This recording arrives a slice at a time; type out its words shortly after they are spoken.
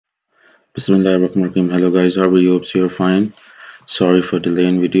Bismillahirrahmanirrahim. Hello guys, how are you? Hope you're fine. Sorry for delay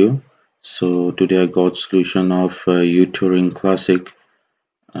in video. So today I got solution of uTorrent Classic.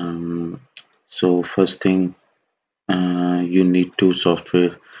 Um, so first thing, you need two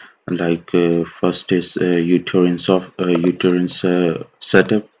software. Like first is uTorrent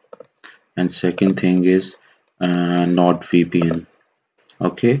setup, and second thing is not VPN.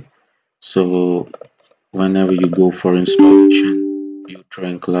 Okay. So whenever you go for installation,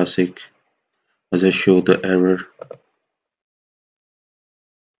 uTorrent Classic, as I show the error.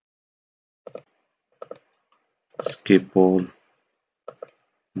 Skip all.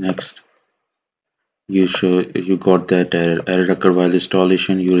 Next, you got that error occur while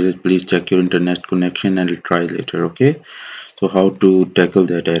installation. Users, please check your internet connection and try later. Okay, so how to tackle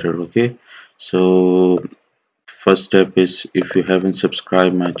that error? Okay, so first step is, if you haven't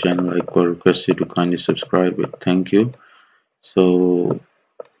subscribed my channel, I could request you to kindly subscribe it. Thank you. So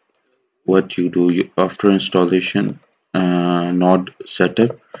what you do, after installation, node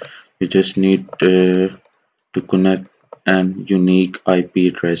setup, you just need to connect an unique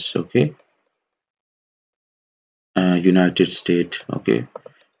IP address. Okay, United States. Okay,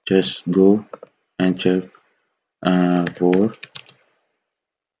 just go and check for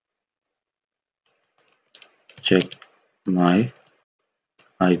check my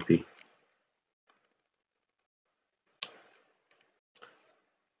IP.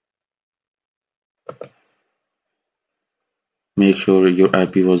 Make sure your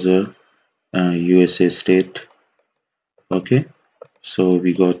IP was a USA state. Okay, so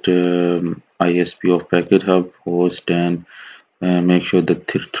we got ISP of packet hub host, and make sure the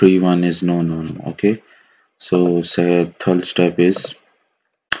 3 1 is no. Okay, so say third step is,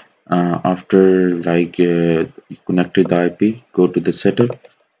 after you connected the IP, go to the setup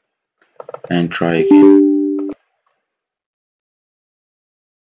and try again.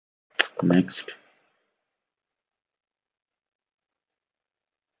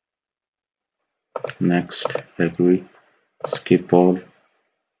 Next, agree, skip all,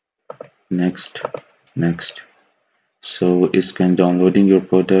 next, next. So it's kind of downloading your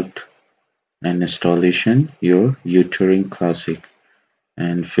product and installation your uTorrent Classic,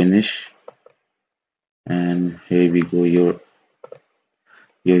 and finish. And here we go, your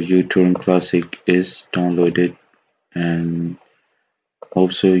uTorrent Classic is downloaded. And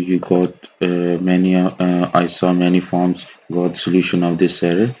also you got I saw many forms got solution of this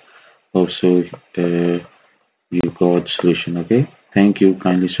error. Also you got solution. Okay, thank you,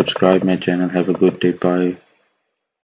 kindly subscribe my channel. Have a good day. Bye.